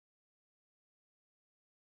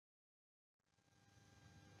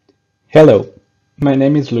Hello, my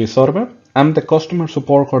name is Luis Orbe. I'm the Customer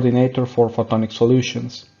Support Coordinator for Photonic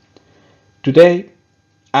Solutions. Today,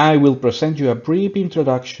 I will present you a brief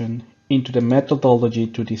introduction into the methodology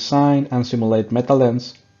to design and simulate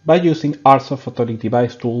Metalens by using RSoft photonic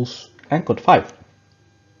device tools and Code 5.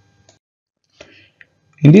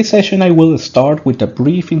 In this session, I will start with a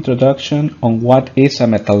brief introduction on what is a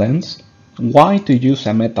Metalens, why to use a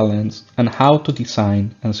Metalens, and how to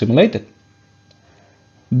design and simulate it.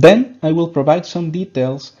 Then I will provide some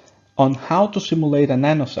details on how to simulate a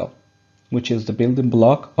Nano-Cell, which is the building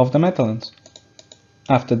block of the Metalens.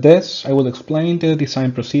 After this, I will explain the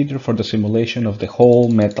design procedure for the simulation of the whole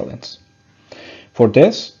Metalens. For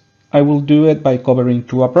this, I will do it by covering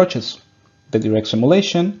two approaches, the direct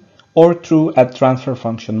simulation or through a transfer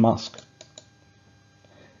function mask.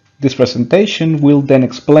 This presentation will then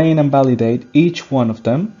explain and validate each one of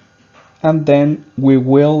them, and then we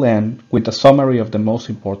will end with a summary of the most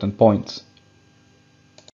important points.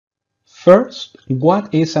 First,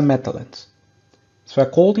 what is a Metalens? So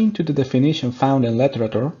according to the definition found in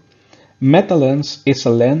literature, Metalens is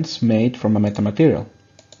a lens made from a metamaterial.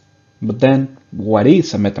 But then, what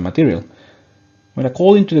is a metamaterial? Well,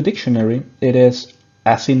 according to the dictionary, it is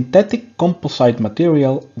a synthetic composite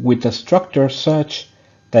material with a structure such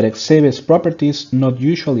that exhibits properties not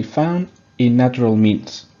usually found in natural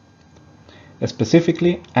means,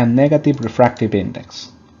 specifically a negative refractive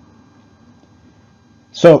index.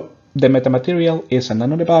 So, the metamaterial is a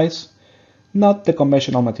nano device, not the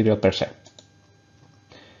conventional material per se.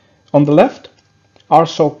 On the left are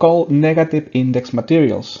so-called negative index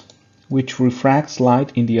materials, which refracts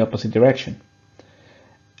light in the opposite direction.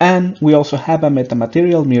 And we also have a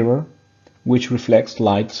metamaterial mirror, which reflects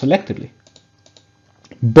light selectively.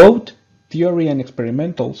 Both theory and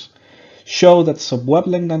experimentals show that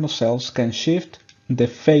subwavelength nanocells can shift the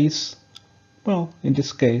phase, well, in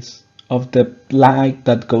this case, of the light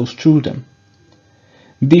that goes through them.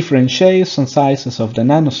 Different shapes and sizes of the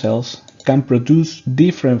nanocells can produce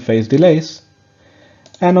different phase delays,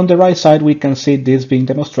 and on the right side we can see this being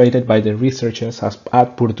demonstrated by the researchers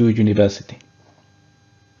at Purdue University.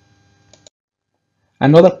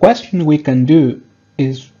 Another question we can do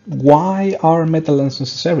is, why are Metalens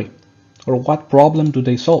necessary, or what problem do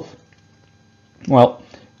they solve? Well,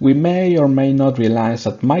 we may or may not realize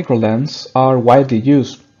that microlenses are widely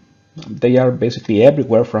used. They are basically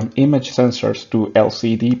everywhere from image sensors to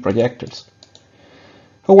LCD projectors.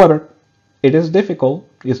 However, it is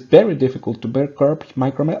very difficult to bear curved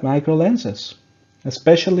microlenses,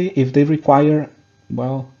 especially if they require,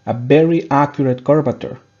 well, a very accurate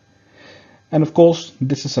curvature. And of course,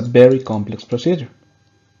 this is a very complex procedure.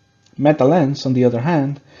 Metalens, on the other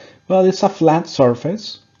hand, well, it's a flat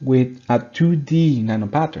surface with a 2D nano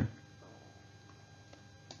pattern.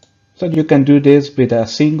 So you can do this with a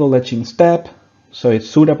single etching step, so it's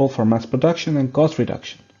suitable for mass production and cost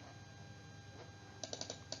reduction.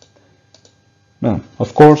 Well,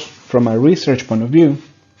 of course, from a research point of view,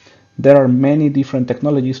 there are many different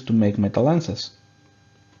technologies to make metalenses.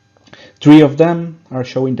 3 of them are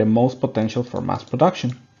showing the most potential for mass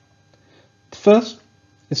production. The first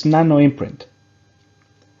is nano imprint.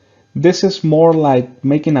 This is more like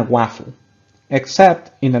making a waffle,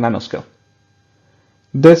 except in the nanoscale.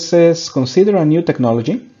 This is considered a new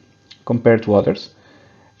technology compared to others,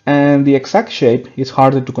 and the exact shape is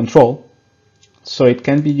harder to control, so it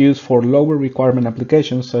can be used for lower requirement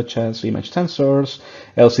applications such as image sensors,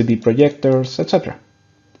 LCD projectors, etc.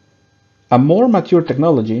 A more mature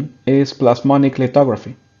technology is plasmonic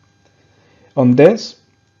lithography. On this,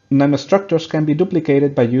 nanostructures can be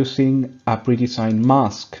duplicated by using a pre-designed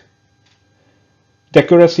mask. The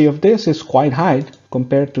accuracy of this is quite high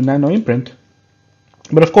compared to nano imprint,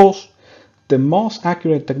 but of course, the most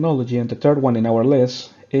accurate technology, and the third one in our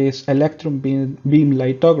list, is electron beam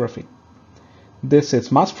lithography. This is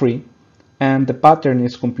mass-free, and the pattern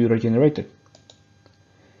is computer-generated.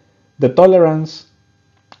 The tolerance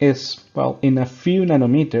is, well, in a few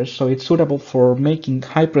nanometers, so it's suitable for making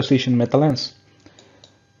high-precision metalens.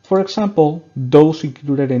 For example, those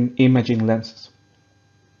included in imaging lenses.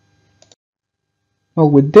 Well,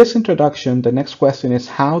 with this introduction, the next question is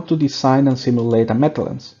how to design and simulate a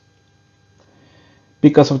Metalens.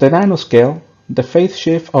 Because of the nanoscale, the phase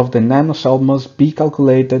shift of the nano-cell must be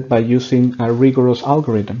calculated by using a rigorous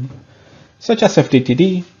algorithm, such as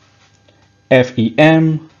FDTD,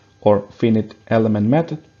 FEM, or finite element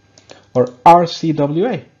method, or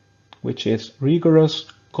RCWA, which is rigorous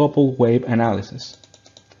coupled wave analysis.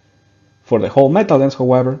 For the whole Metalens,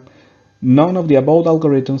 however, none of the above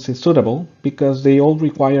algorithms is suitable because they all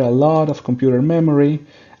require a lot of computer memory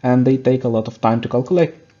and they take a lot of time to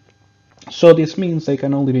calculate. So this means they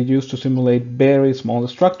can only be used to simulate very small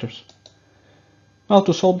structures. Well,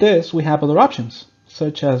 to solve this, we have other options,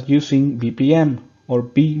 such as using BPM, or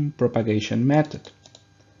beam propagation method.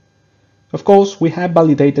 Of course, we have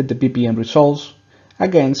validated the BPM results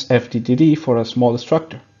against FDTD for a small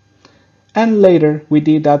structure. And later, we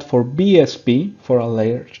did that for BSP for a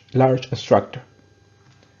large structure.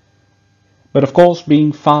 But of course,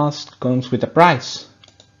 being fast comes with a price.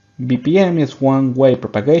 BPM is one-way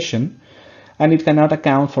propagation, and it cannot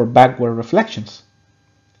account for backward reflections.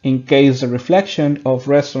 In case the reflection of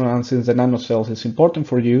resonance in the nanocells is important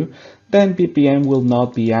for you, then BPM will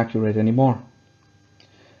not be accurate anymore.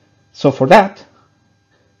 So for that,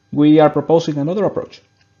 we are proposing another approach.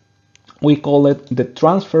 We call it the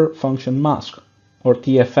transfer function mask, or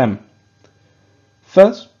TFM.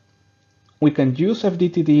 First, we can use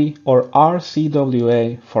FDTD or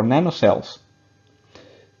RCWA for nanocells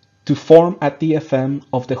to form a TFM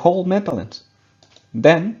of the whole Metalens.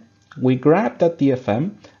 Then, we grab that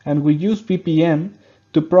TFM and we use BPM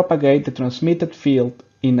to propagate the transmitted field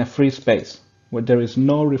in a free space where there is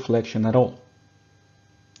no reflection at all.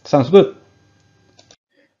 Sounds good.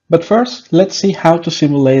 But first, let's see how to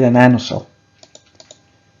simulate a nanocell.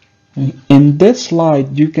 In this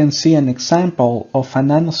slide, you can see an example of a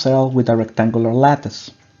nanocell with a rectangular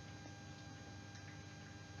lattice.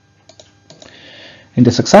 In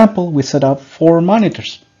this example, we set up 4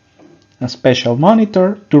 monitors. A special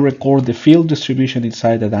monitor to record the field distribution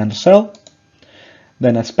inside the nanocell,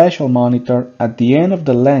 then a special monitor at the end of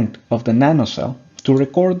the length of the nanocell to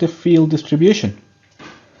record the field distribution.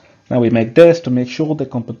 Now we make this to make sure the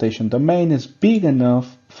computation domain is big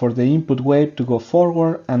enough for the input wave to go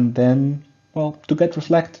forward and then, well, to get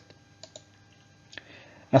reflected.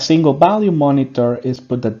 A single value monitor is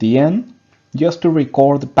put at the end just to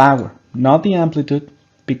record the power, not the amplitude,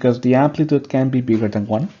 because the amplitude can be bigger than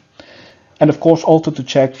 1. And of course also to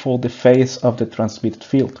check for the phase of the transmitted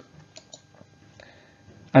field.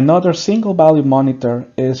 Another single value monitor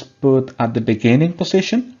is put at the beginning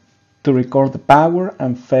position to record the power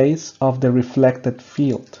and phase of the reflected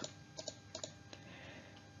field.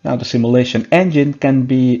 Now the simulation engine can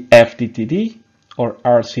be FDTD or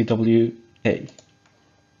RCWA.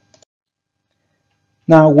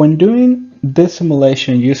 Now when doing this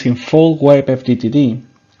simulation using full wave FDTD,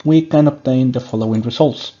 we can obtain the following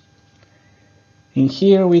results. In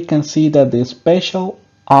here we can see that the spatial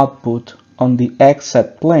output on the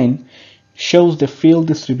XZ plane shows the field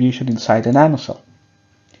distribution inside the nanocell.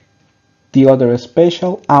 The other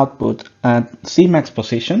spatial output at Cmax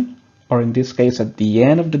position, or in this case at the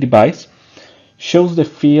end of the device, shows the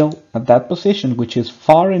field at that position, which is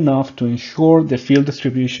far enough to ensure the field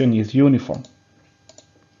distribution is uniform.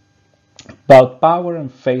 Both power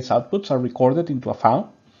and phase outputs are recorded into a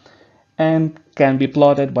file and can be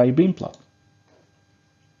plotted by beam plot.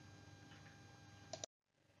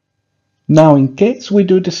 Now, in case we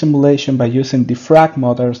do the simulation by using diffrag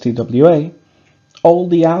mode RCWA, all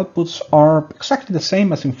the outputs are exactly the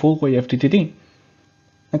same as in full wave FDTD,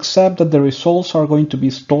 except that the results are going to be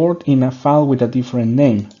stored in a file with a different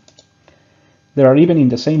name. They are even in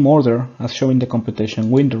the same order as shown in the computation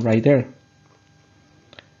window right there.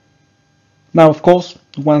 Now, of course,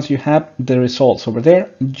 once you have the results over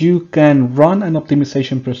there, you can run an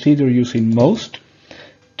optimization procedure using most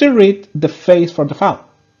to read the phase for the file.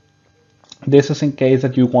 This is in case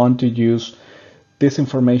that you want to use this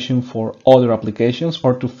information for other applications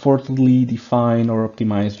or to further define or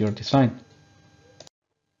optimize your design.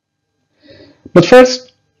 But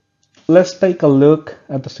first, let's take a look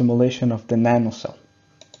at the simulation of the nanocell.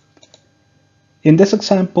 In this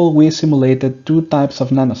example, we simulated 2 types of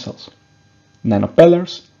nanocells,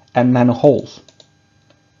 nanopillars and nanoholes.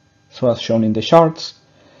 So as shown in the charts,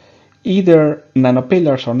 either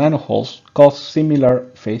nanopillars or nanoholes cause similar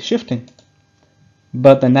phase shifting.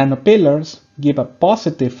 But the nanopillars give a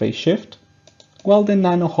positive phase shift, while the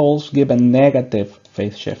nanoholes give a negative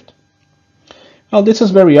phase shift. Well, this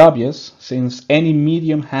is very obvious, since any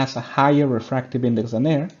medium has a higher refractive index than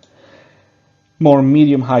air. More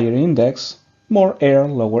medium, higher index, more air,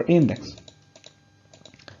 lower index.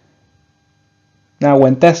 Now,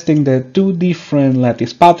 when testing the 2 different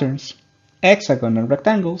lattice patterns, hexagon and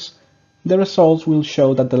rectangles, the results will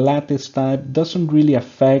show that the lattice type doesn't really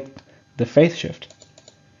affect the phase shift.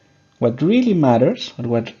 What really matters, or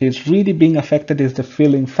what is really being affected, is the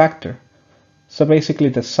filling factor. So basically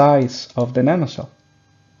the size of the nanocell.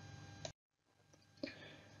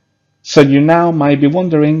 So you now might be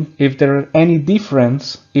wondering if there are any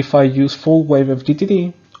difference if I use full wave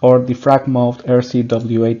FDTD or diffrag mode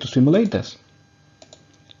RCWA to simulate this.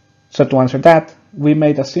 So to answer that, we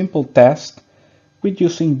made a simple test with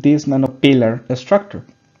using this nanopillar structure.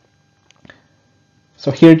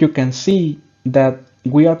 So here you can see that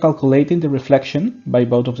we are calculating the reflection by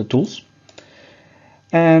both of the tools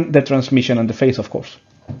and the transmission on the phase, of course.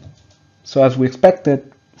 So as we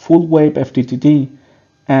expected, full wave FTTT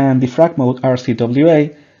and diffract mode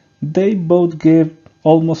RCWA, they both give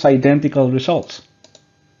almost identical results.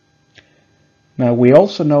 Now we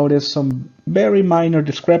also notice some very minor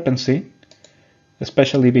discrepancy,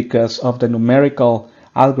 especially because of the numerical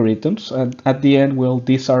algorithms, and at the end, well,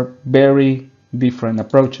 these are very different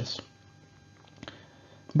approaches.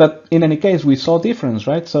 But in any case, we saw difference,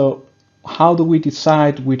 right? So how do we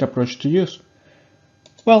decide which approach to use?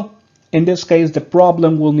 Well, in this case, the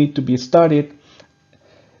problem will need to be studied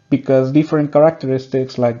because different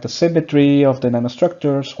characteristics like the symmetry of the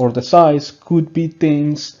nanostructures or the size could be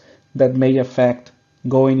things that may affect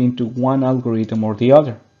going into one algorithm or the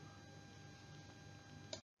other.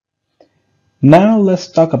 Now let's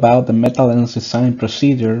talk about the Metalens design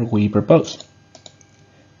procedure we propose.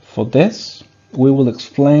 For this, we will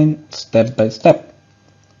explain step by step.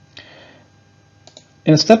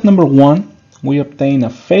 In step number 1, we obtain a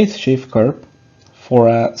phase shift curve for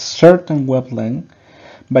a certain wavelength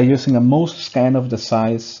by using a MOS scan of the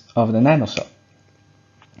size of the Nano-Cell.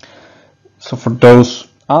 So for those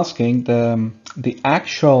asking, the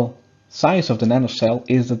actual size of the Nano-Cell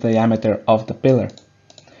is the diameter of the pillar.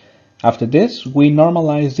 After this, we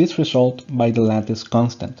normalize this result by the lattice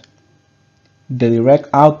constant. The direct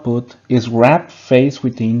output is wrapped phase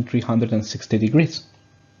within 360 degrees.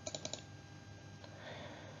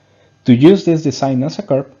 To use this design as a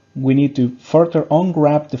curve, we need to further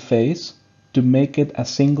unwrap the phase to make it a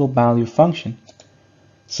single value function.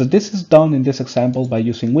 So this is done in this example by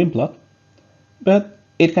using WinPlot, but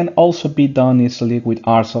it can also be done easily with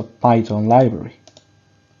RSoft Python library.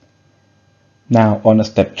 Now on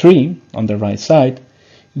step 3, on the right side,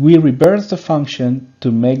 we reverse the function to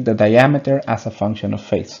make the diameter as a function of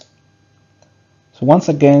phase. So once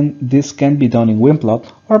again, this can be done in WinPlot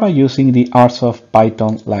or by using the RSoft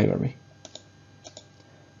Python library.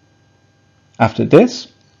 After this,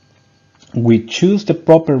 we choose the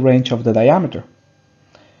proper range of the diameter.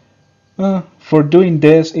 For doing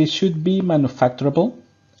this, it should be manufacturable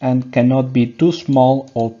and cannot be too small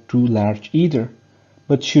or too large either,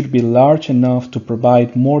 but should be large enough to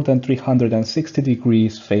provide more than 360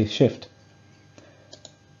 degrees phase shift.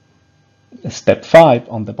 Step 5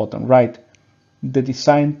 on the bottom right, the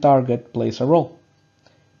design target plays a role.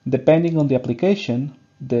 Depending on the application,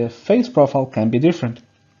 the phase profile can be different.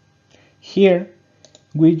 Here,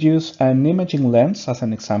 we use an imaging lens as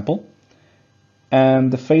an example,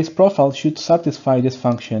 and the phase profile should satisfy this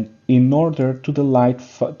function in order to the light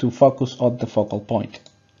to focus on the focal point.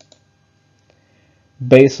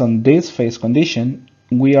 Based on this phase condition,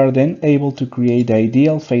 we are then able to create the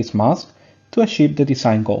ideal phase mask to achieve the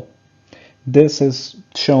design goal. This is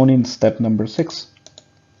shown in step number 6.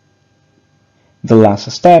 The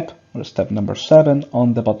last step, or step number 7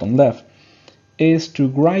 on the bottom left, is to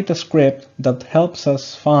write a script that helps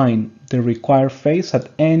us find the required phase at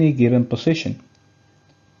any given position.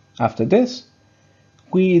 After this,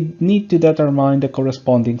 we need to determine the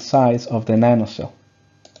corresponding size of the Nano-Cell.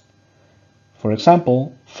 For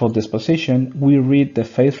example, for this position, we read the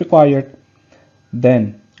phase required,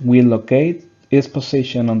 then we locate its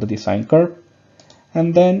position on the design curve,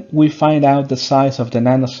 and then we find out the size of the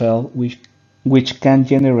Nano-Cell which can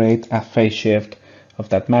generate a phase shift of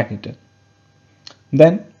that magnitude.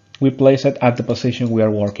 Then we place it at the position we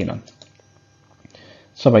are working on.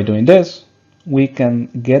 So by doing this, we can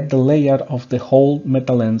get the layout of the whole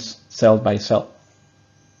Metalens cell by cell.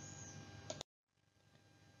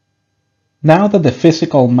 Now that the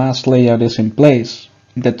physical mask layout is in place,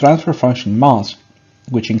 the transfer function mask,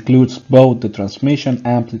 which includes both the transmission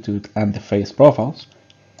amplitude and the phase profiles,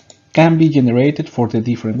 can be generated for the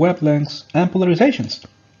different wavelengths and polarizations.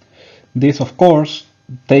 This, of course,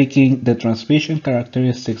 taking the transmission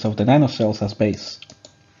characteristics of the nanocells as base.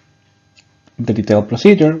 The detailed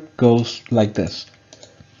procedure goes like this.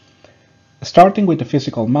 Starting with the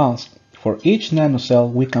physical mask, for each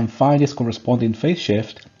nanocell we can find its corresponding phase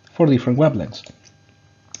shift for different wavelengths.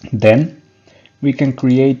 Then we can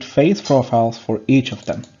create phase profiles for each of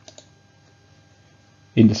them.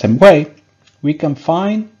 In the same way, we can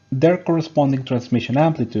find their corresponding transmission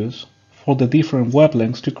amplitudes for the different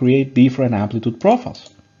wavelengths to create different amplitude profiles.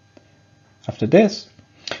 After this,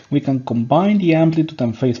 we can combine the amplitude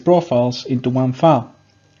and phase profiles into one file,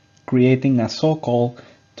 creating a so-called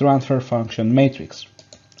transfer function matrix,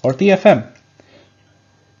 or TFM.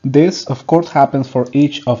 This, of course, happens for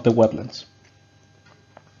each of the wavelengths.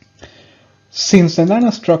 Since the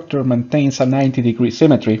nanostructure maintains a 90-degree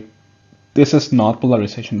symmetry, this is not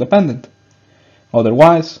polarization dependent.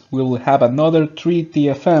 Otherwise, we will have another 3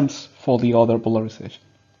 TFMs for the other polarization.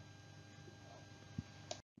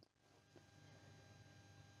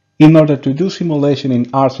 In order to do simulation in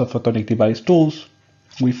RSoft photonic device tools,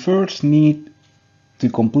 we first need to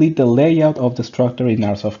complete the layout of the structure in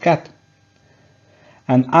RSoft CAD.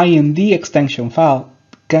 An IND extension file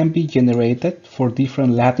can be generated for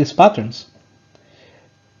different lattice patterns.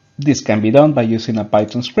 This can be done by using a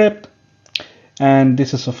Python script, and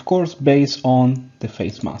this is of course based on the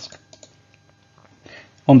face mask.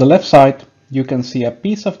 On the left side, you can see a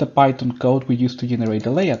piece of the Python code we used to generate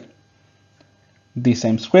the layout. This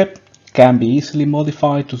same script can be easily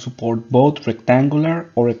modified to support both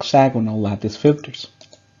rectangular or hexagonal lattice filters.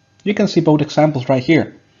 You can see both examples right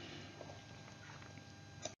here.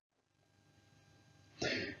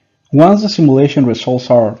 Once the simulation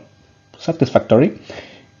results are satisfactory,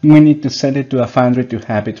 we need to send it to a foundry to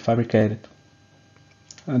have it fabricated.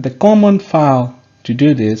 The common file to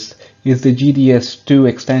do this is the GDS2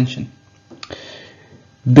 extension.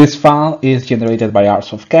 This file is generated by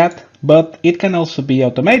RSoft CAD, but it can also be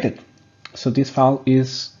automated. So this file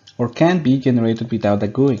is or can be generated without a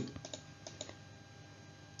GUI.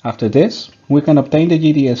 After this, we can obtain the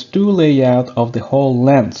GDS2 layout of the whole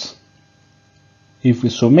lens. If we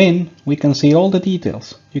zoom in, we can see all the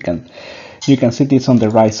details. You can see this on the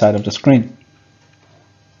right side of the screen.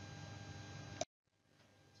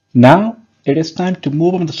 Now it is time to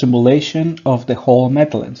move on to the simulation of the whole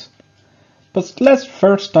Metalens. But let's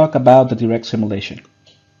first talk about the direct simulation,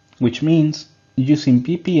 which means using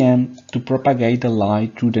PPM to propagate the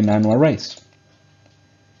light through the nano-arrays.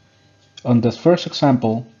 On this first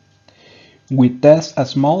example, we test a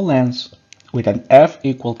small lens with an f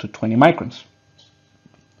equal to 20 microns.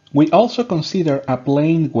 We also consider a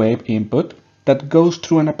plane wave input that goes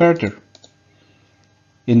through an aperture.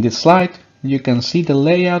 In this slide, you can see the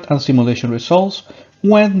layout and simulation results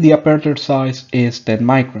when the aperture size is 10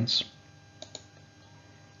 microns.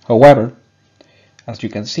 However, as you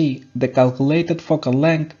can see, the calculated focal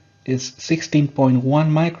length is 16.1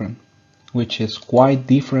 micron, which is quite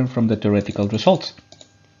different from the theoretical results.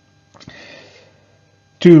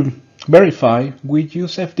 To verify, we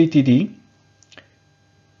use FDTD,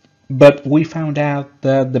 but we found out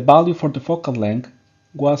that the value for the focal length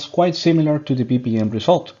was quite similar to the PPM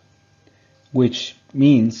result, which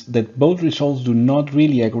means that both results do not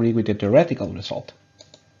really agree with the theoretical result.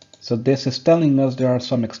 So this is telling us there are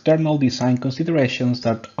some external design considerations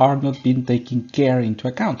that are not being taken into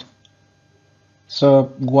account.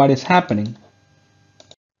 So what is happening?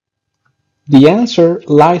 The answer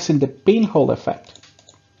lies in the pinhole effect.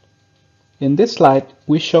 In this slide,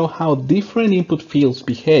 we show how different input fields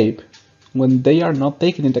behave when they are not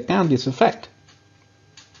taking into account this effect.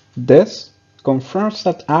 This confirms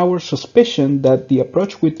that our suspicion that the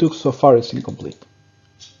approach we took so far is incomplete.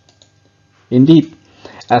 Indeed,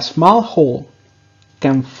 a small hole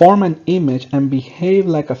can form an image and behave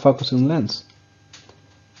like a focusing lens.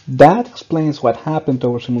 That explains what happened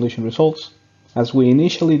to our simulation results, as we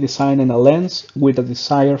initially designed a lens with a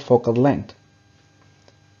desired focal length.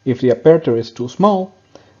 If the aperture is too small,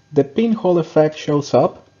 the pinhole effect shows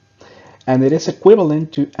up, and it is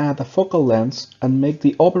equivalent to add a focal length and make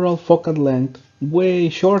the overall focal length way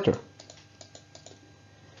shorter.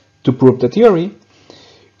 To prove the theory,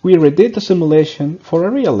 we redid the simulation for a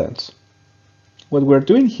real lens. What we're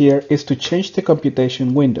doing here is to change the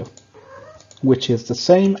computation window, which is the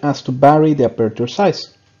same as to vary the aperture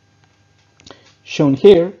size. Shown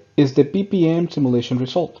here is the PPM simulation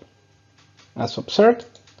result. As observed,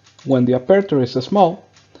 when the aperture is small,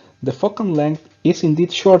 the focal length is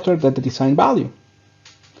indeed shorter than the design value.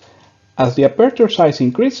 As the aperture size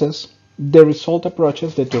increases, the result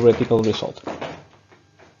approaches the theoretical result.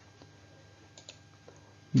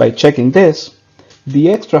 By checking this,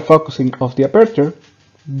 the extra focusing of the aperture,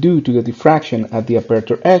 due to the diffraction at the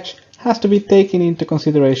aperture edge, has to be taken into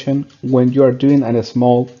consideration when you are doing a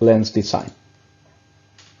small lens design.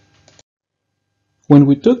 When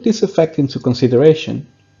we took this effect into consideration,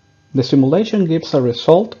 the simulation gives a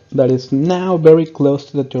result that is now very close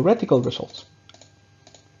to the theoretical results.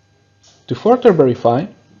 To further verify,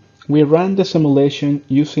 we ran the simulation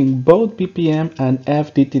using both PPM and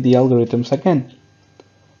FDTD algorithms again,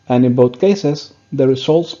 and in both cases, the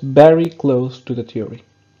results very close to the theory.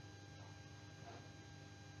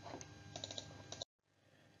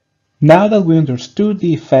 Now that we understood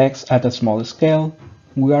the effects at a small scale,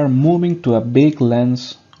 we are moving to a big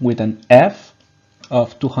lens with an f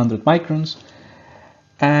of 200 microns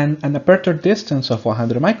and an aperture distance of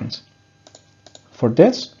 100 microns. For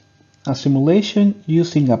this, a simulation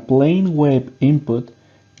using a plane wave input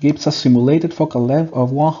gives a simulated focal length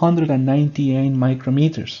of 198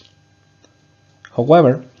 micrometers.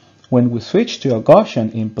 However, when we switch to a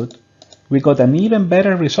Gaussian input, we got an even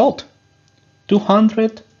better result,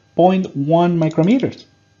 200.1 micrometers.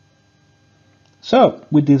 So,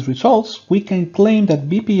 with these results, we can claim that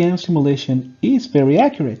BPM simulation is very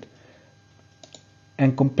accurate.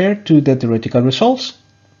 And compared to the theoretical results,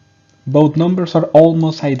 both numbers are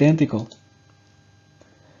almost identical.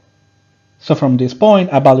 So from this point,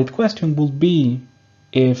 a valid question would be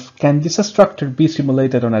can this structure be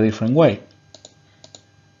simulated on a different way?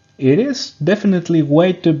 It is definitely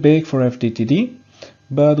way too big for FDTD,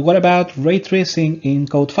 but what about ray tracing in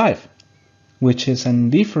Code 5, which is a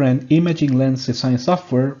different imaging lens design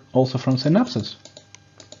software also from Synopsys?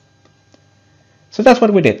 So that's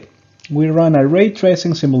what we did. We ran a ray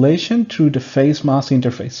tracing simulation through the face mask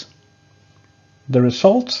interface. The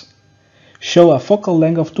results show a focal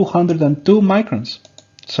length of 202 microns.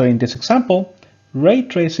 So in this example, ray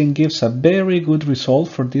tracing gives a very good result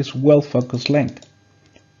for this well-focused length.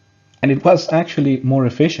 And it was actually more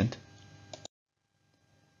efficient.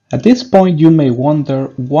 At this point, you may wonder,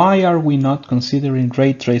 why are we not considering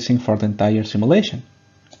ray tracing for the entire simulation?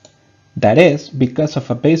 That is because of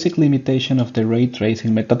a basic limitation of the ray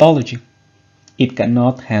tracing methodology. It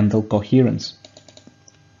cannot handle coherence.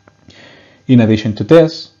 In addition to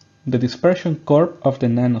this, the dispersion curve of the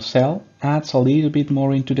Nano-Cell adds a little bit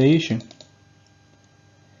more into the issue.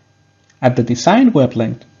 At the design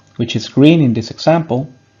wavelength, which is green in this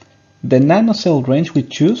example, the Nano-Cell range we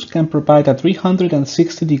choose can provide a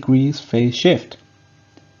 360 degrees phase shift.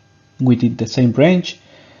 Within the same range,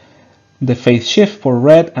 the phase shift for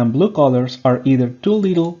red and blue colors are either too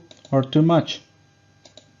little or too much.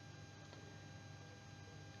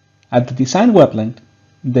 At the design wavelength,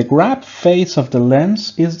 the grabbed phase of the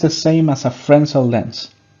lens is the same as a Fresnel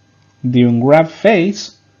lens. The ungrabbed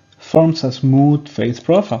phase forms a smooth phase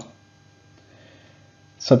profile.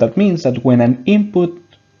 So that means that when an input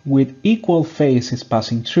with equal phase is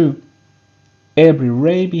passing through, every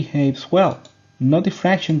ray behaves well. No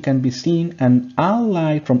diffraction can be seen and all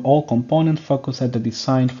light from all components focus at the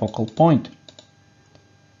designed focal point.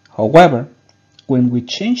 However, when we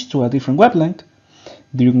change to a different wavelength,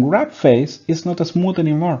 the ungrabbed phase is not as smooth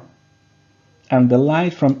anymore, and the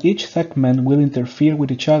light from each segment will interfere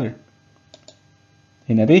with each other.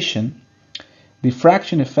 In addition,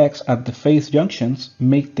 diffraction effects at the phase junctions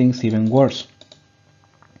make things even worse.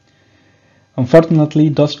 Unfortunately,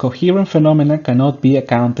 those coherent phenomena cannot be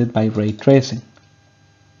accounted by ray tracing.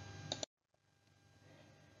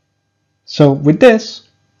 So with this,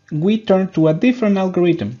 we turn to a different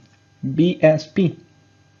algorithm, BSP.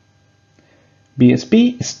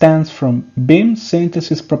 BSP stands from beam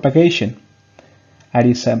synthesis propagation, and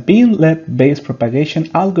is a beamlet based propagation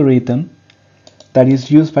algorithm that is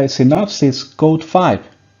used by Synopsys Code 5.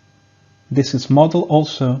 This is modeled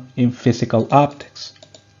also in physical optics.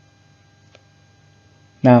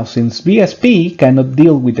 Now, since BSP cannot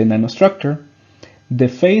deal with the nanostructure, the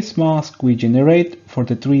phase masks we generate for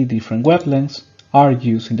the three different wavelengths are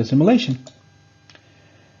used in the simulation.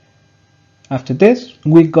 After this,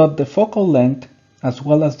 we got the focal length as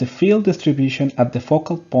well as the field distribution at the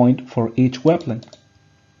focal point for each wavelength.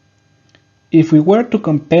 If we were to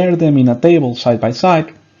compare them in a table side by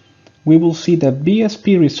side, we will see that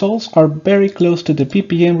BSP results are very close to the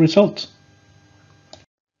PPM results.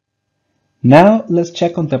 Now let's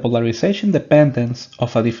check on the polarization dependence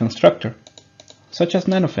of a different structure, such as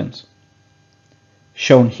nanofilms.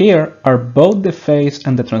 Shown here are both the phase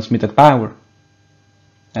and the transmitted power.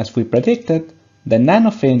 As we predicted, the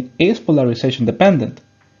nanofilm is polarization dependent.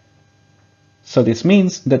 So this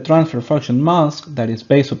means the transfer function mask that is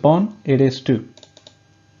based upon it is 2.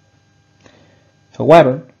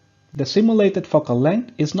 However, the simulated focal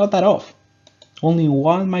length is not that off, only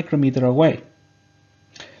 1 micrometer away.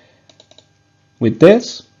 With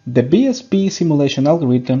this, the BSP simulation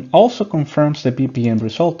algorithm also confirms the BPM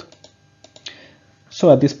result. So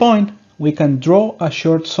at this point, we can draw a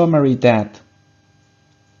short summary that: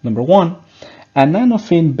 number 1, a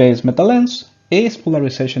nanofilm-based metalens is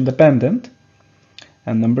polarization dependent,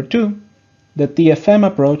 and number 2, the TFM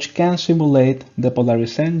approach can simulate the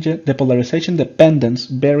polarization dependence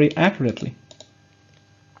very accurately.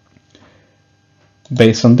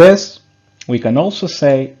 Based on this, we can also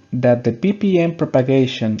say that the BPM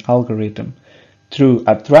propagation algorithm through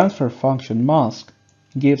a transfer function mask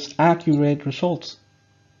gives accurate results.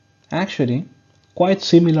 Actually, quite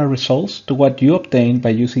similar results to what you obtain by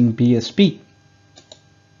using BSP.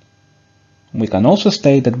 We can also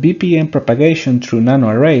state that BPM propagation through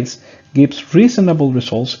nano-arrays gives reasonable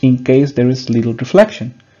results in case there is little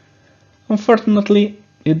reflection. Unfortunately,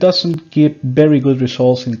 it doesn't give very good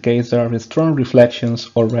results in case there are strong reflections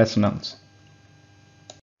or resonance.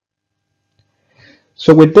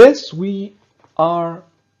 So with this, we are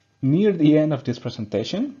near the end of this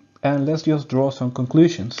presentation, and let's just draw some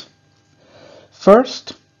conclusions.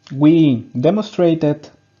 First, we demonstrated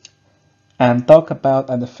and talked about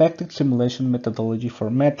an effective simulation methodology for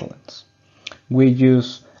Metalens. We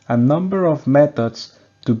use a number of methods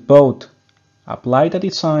to both apply the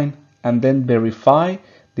design and then verify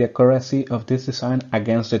the accuracy of this design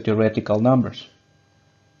against the theoretical numbers.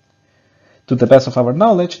 To the best of our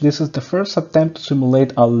knowledge, this is the first attempt to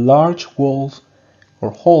simulate a large whole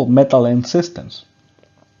Metalens systems.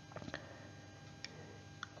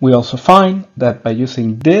 We also find that by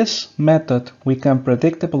using this method, we can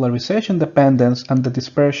predict the polarization dependence and the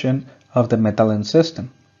dispersion of the Metalens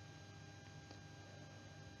system.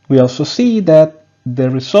 We also see that the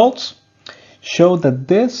results show that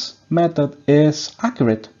this method is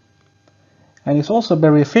accurate and is also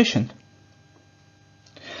very efficient.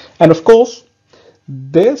 And of course,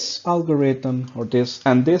 this algorithm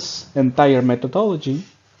this entire methodology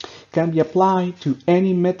can be applied to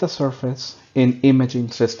any metasurface in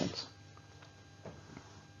imaging systems.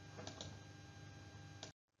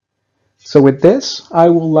 So with this, I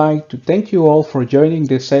would like to thank you all for joining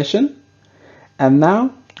this session. And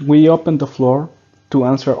now we open the floor to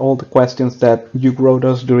answer all the questions that you wrote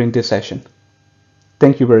us during this session.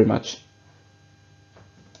 Thank you very much.